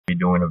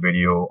doing a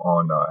video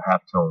on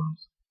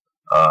halftones,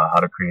 how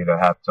to create a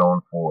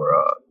halftone for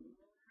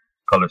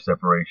color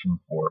separation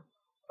for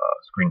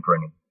screen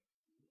printing.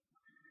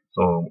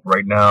 So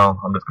right now,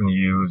 I'm just going to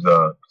use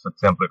a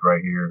template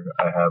right here.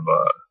 I have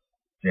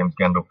James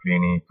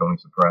Gandolfini, Tony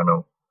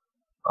Soprano.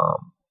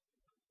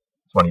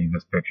 Just want to use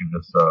this picture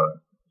just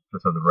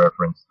as a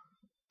reference.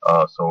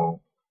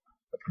 So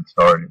let's get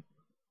started.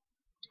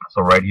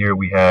 So right here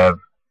we have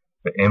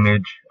the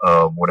image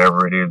of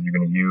whatever it is you're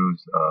going to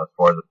use as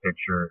far as the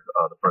picture.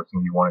 The first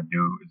thing you want to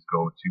do is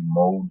go to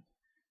mode.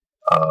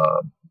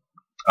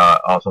 I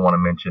also want to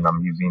mention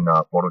I'm using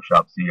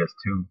Photoshop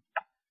CS2.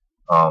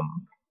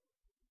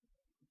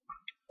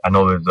 I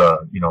know there's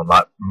a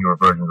lot newer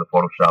versions of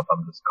Photoshop.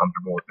 I'm just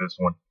comfortable with this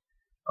one.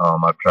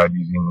 I've tried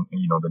using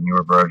the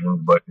newer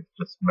versions, but it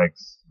just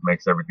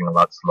makes everything a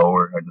lot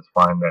slower. I just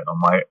find that on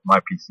my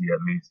PC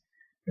at least,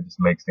 it just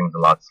makes things a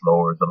lot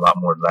slower. It's a lot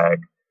more lag.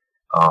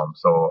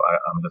 So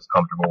I'm just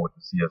comfortable with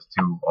the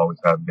CS2. Always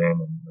have been,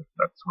 and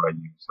that's what I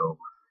use. So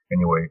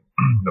anyway,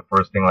 the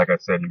first thing, like I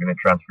said, you're gonna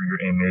transfer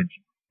your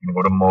image. You're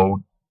gonna go to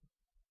mode.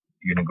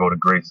 You're gonna go to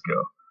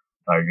grayscale.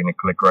 Now you're gonna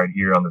click right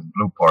here on this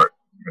blue part.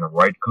 You're gonna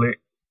right click.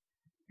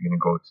 You're going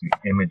to go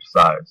to image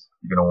size.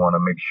 You're going to want to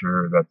make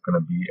sure that's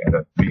going to be at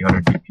a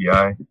 300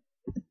 dpi.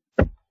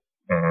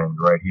 And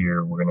right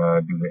here, we're going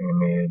to do the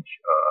image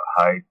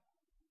height.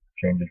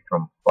 Change it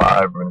from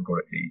 5. We're going to go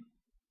to 8.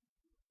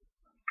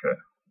 Okay.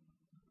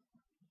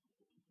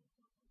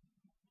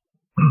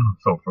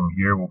 So from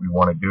here, what we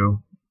want to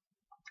do,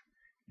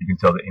 you can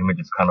tell the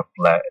image is kind of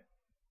flat.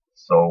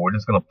 So we're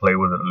just going to play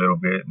with it a little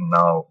bit.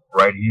 Now,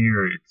 right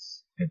here,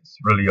 it's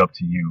really up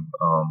to you.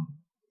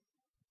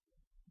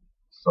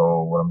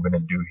 So what I'm going to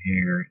do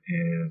here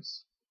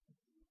is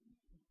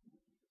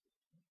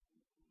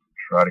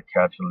try to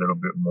catch a little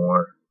bit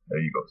more. There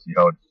you go. See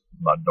how it's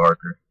a lot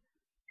darker?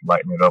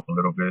 Lighten it up a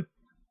little bit.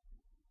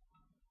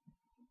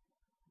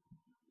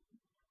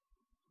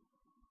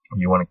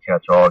 You want to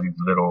catch all these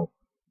little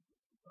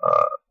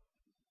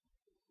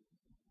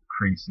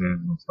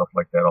creases and stuff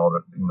like that, all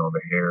the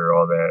the hair,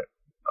 all that,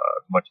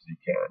 as much as you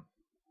can.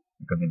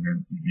 Because if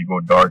you go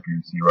darker,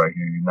 you see right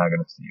here, you're not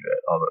going to see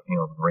that, all the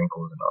the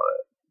wrinkles and all that.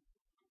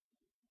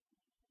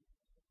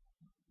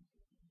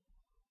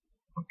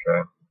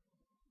 Okay,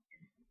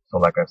 so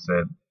like I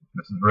said,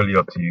 this is really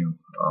up to you,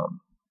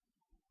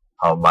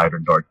 how light or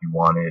dark you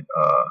want it,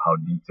 how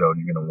detailed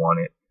you're going to want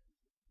it.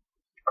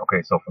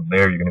 Okay, so from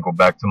there, you're going to go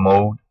back to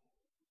mode.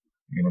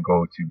 You're going to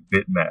go to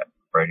bitmap,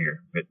 right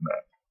here,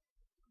 bitmap.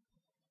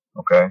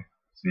 Okay,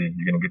 see,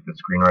 you're going to get the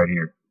screen right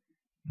here.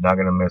 You're not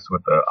going to mess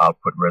with the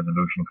output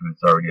resolution because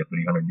it's already at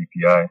 300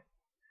 dpi.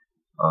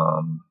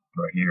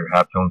 Right here,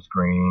 halftone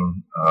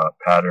screen,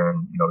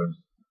 pattern, there's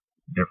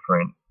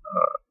different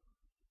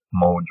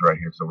modes right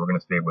here, so we're going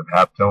to stay with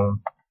halftone.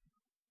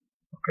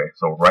 Okay,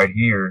 so right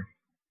here,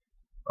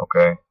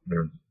 okay,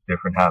 there's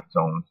different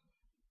halftones,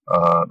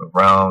 the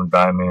round,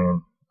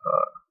 diamond,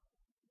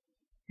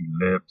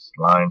 ellipse,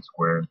 line,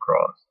 square, and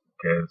cross.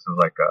 Okay, this is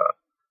like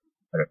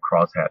a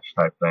crosshatch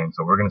type thing,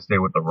 so we're going to stay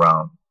with the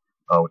round,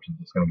 which is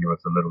just going to give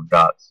us the little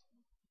dots.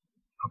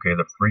 Okay,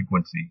 the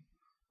frequency.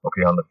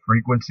 Okay, on the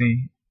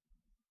frequency,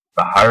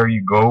 the higher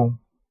you go,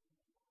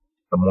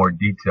 the more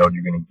detailed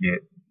you're going to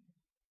get.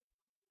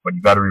 But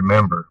you got to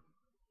remember,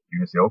 you're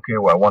going to say, okay,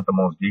 well, I want the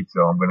most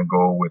detail. I'm going to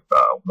go with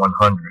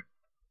 100.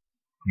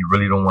 You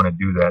really don't want to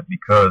do that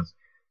because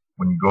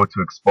when you go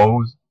to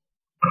expose,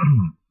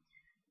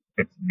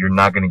 you're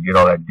not going to get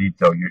all that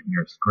detail.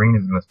 Your screen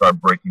is going to start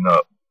breaking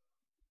up,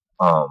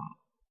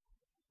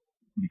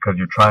 because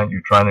you're trying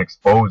to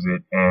expose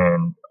it,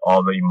 and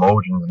all the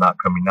emojis not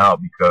coming out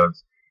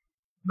because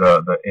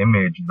the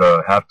image,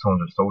 the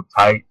halftones are so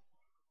tight.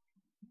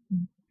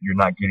 You're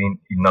not getting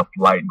enough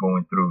light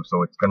going through,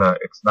 so it's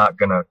not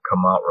gonna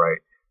come out right.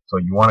 So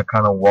you want to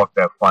kind of walk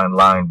that fine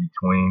line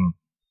between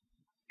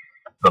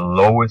the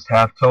lowest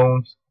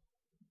halftones,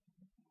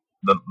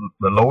 the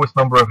lowest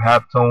number of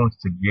halftones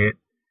to get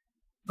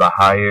the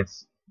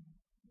highest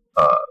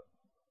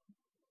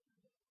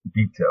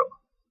detail,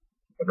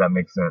 if that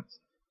makes sense.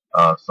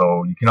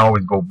 So you can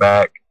always go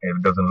back if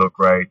it doesn't look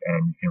right,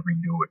 and you can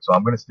redo it. So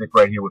I'm gonna stick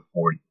right here with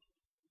 40.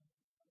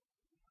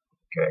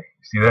 Okay,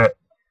 see that?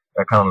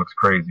 That kind of looks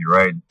crazy,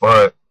 right?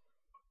 But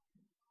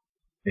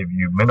if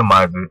you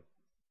minimize it,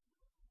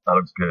 that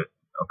looks good.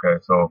 Okay,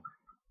 so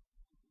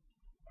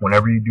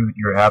whenever you do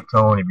your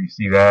halftone, if you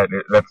see that,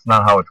 that's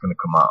not how it's going to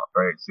come out,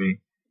 right? See?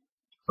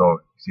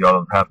 So, see all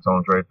those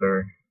halftones right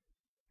there?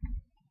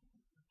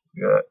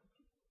 Yeah,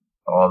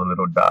 all the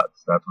little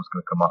dots. That's what's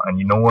going to come out. And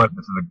you know what?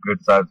 This is a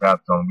good size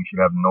halftone. We should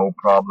have no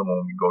problem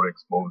when we go to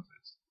expose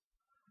this.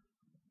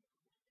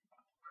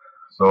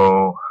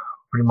 So,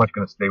 pretty much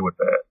going to stay with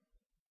that.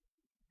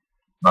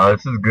 Now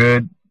this is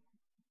good,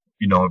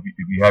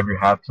 if you have your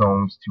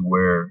halftones to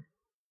where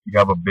you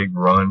have a big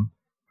run.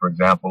 For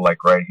example,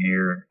 like right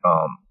here,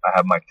 I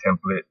have my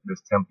template.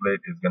 This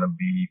template is going to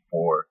be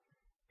for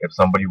if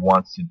somebody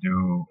wants to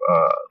do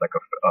like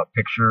a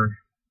picture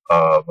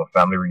of a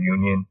family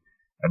reunion,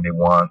 and they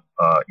want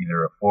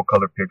either a full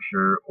color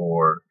picture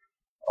or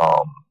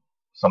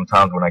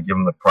Sometimes when I give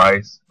them the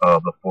price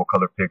of the full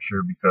color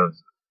picture,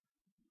 because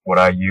what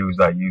I use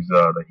the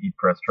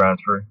EasyPress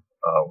transfer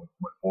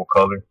with full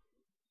color.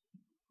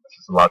 It's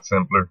just a lot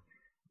simpler.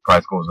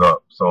 Price goes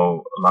up.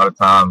 So a lot of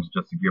times,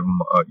 just to give them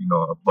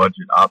a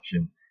budget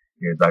option,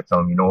 is I tell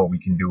them, you know what, we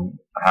can do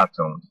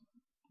halftones.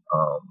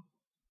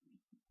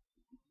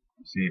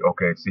 See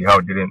how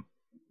it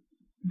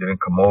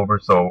didn't come over.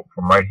 So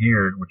from right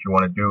here, what you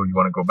want to do, you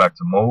want to go back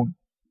to mode,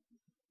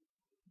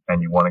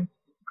 and you want to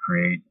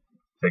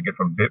take it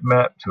from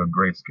bitmap to a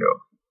grayscale.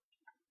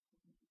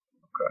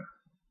 Okay.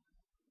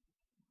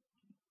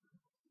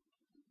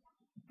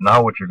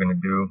 Now what you're going to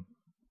do,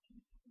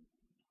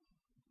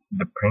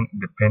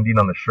 depending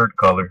on the shirt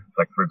color,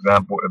 like for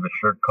example, if the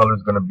shirt color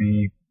is going to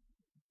be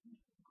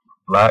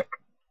black,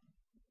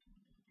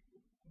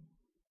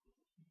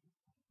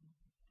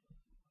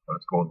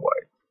 let's go with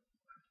white.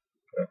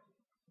 Okay,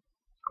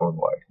 let's go with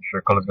white. The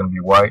shirt color is going to be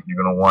white.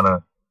 You're going to want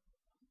to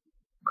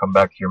come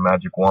back to your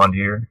magic wand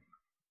here.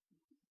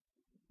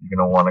 You're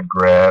going to want to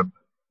grab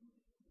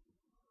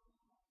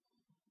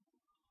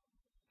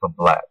the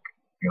black.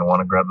 You're going to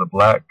want to grab the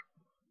black.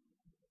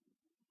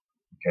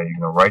 Okay, you're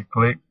going to right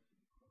click.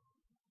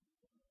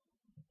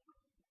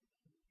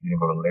 You're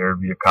going to go to layer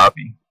via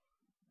copy.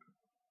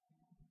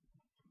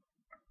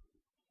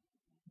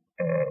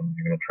 And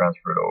you're going to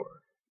transfer it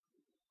over.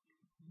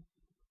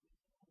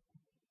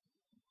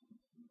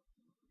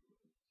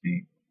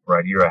 See,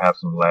 right here I have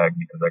some lag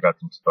because I got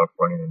some stuff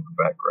running in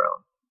the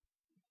background.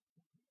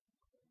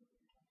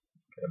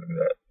 Okay, look at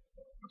that.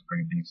 That's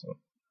pretty decent.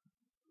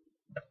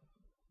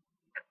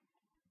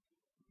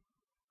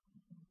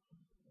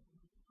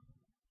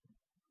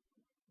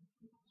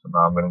 So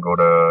now I'm going to go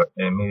to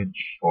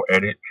image or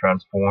edit,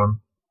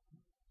 transform,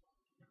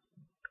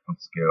 and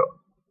scale.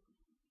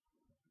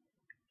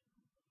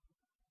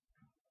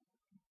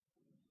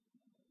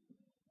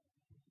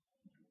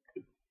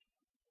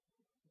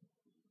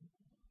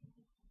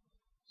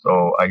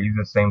 So I use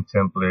the same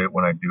template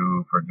when I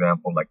do, for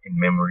example, like in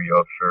memory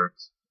of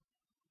shirts.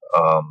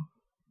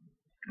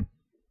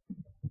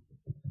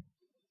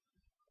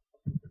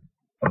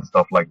 And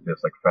stuff like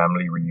this, like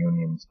family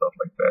reunion, stuff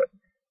like that.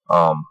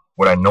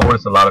 What I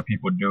notice a lot of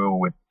people do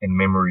with in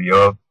memory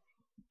of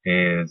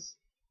is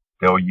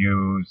they'll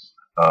use,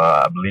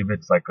 I believe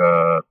it's like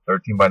a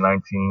 13 by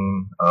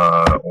 19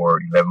 or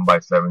 11 by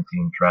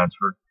 17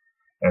 transfer,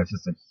 and it's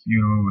just a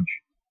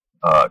huge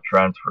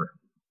transfer.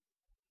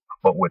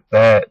 But with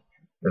that,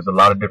 there's a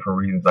lot of different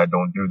reasons I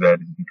don't do that.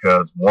 Is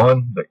because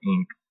one, the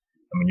ink.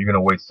 I mean, you're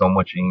gonna waste so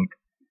much ink.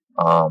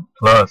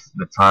 Plus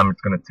the time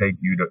it's gonna take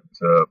you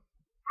to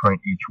print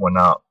each one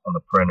out on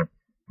the printer.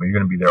 But you're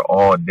gonna be there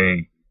all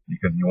day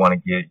because you want to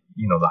get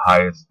the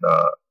highest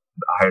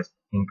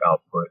ink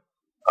output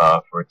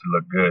for it to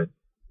look good.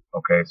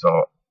 Okay,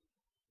 so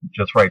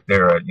just right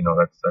there,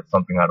 that's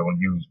something I don't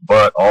use.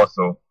 But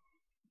also,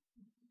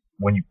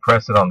 when you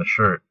press it on the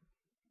shirt,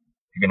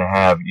 you're gonna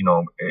have,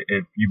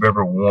 if you've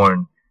ever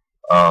worn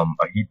a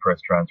heat press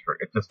transfer,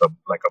 it's just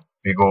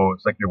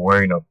it's like you're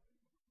wearing a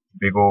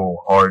big old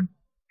hard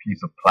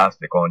piece of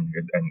plastic on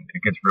you, and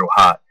it gets real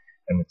hot,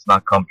 and it's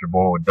not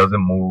comfortable. It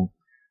doesn't move.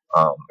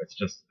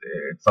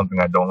 It's something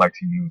I don't like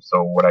to use.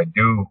 So what I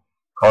do,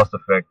 cost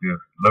effective,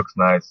 looks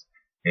nice,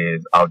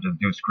 is I'll just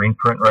do screen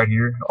print right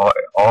here.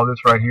 All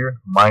this right here,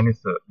 minus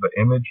the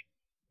image,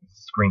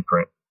 is screen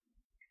print.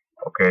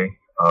 Okay,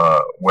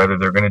 whether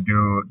they're gonna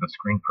do the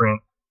screen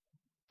print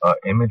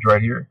image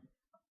right here,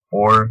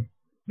 or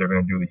they're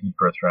gonna do the heat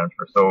press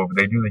transfer. So if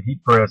they do the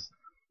heat press,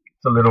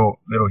 it's a little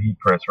heat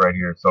press right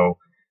here. So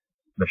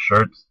the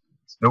shirt's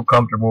still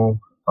comfortable.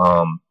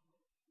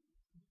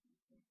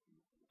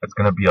 It's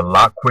gonna be a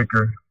lot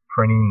quicker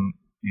printing,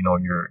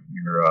 your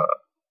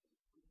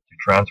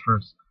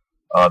transfers.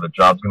 The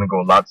job's gonna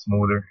go a lot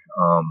smoother.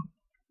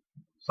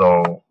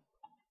 So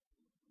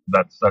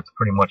that's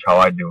pretty much how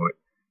I do it.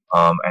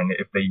 And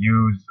if they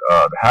use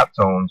the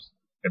halftones,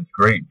 it's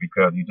great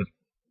because you just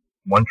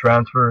one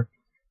transfer,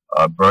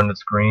 burn the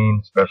screen,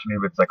 especially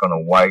if it's like on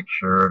a white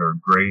shirt or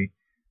gray.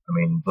 I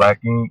mean,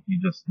 black ink, you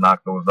just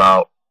knock those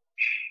out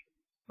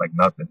like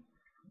nothing.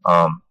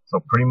 So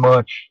pretty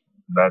much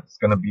that's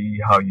gonna be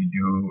how you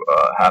do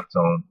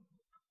halftone.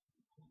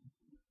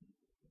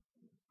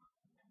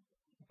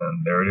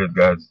 And there it is,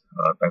 guys.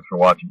 Thanks for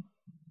watching.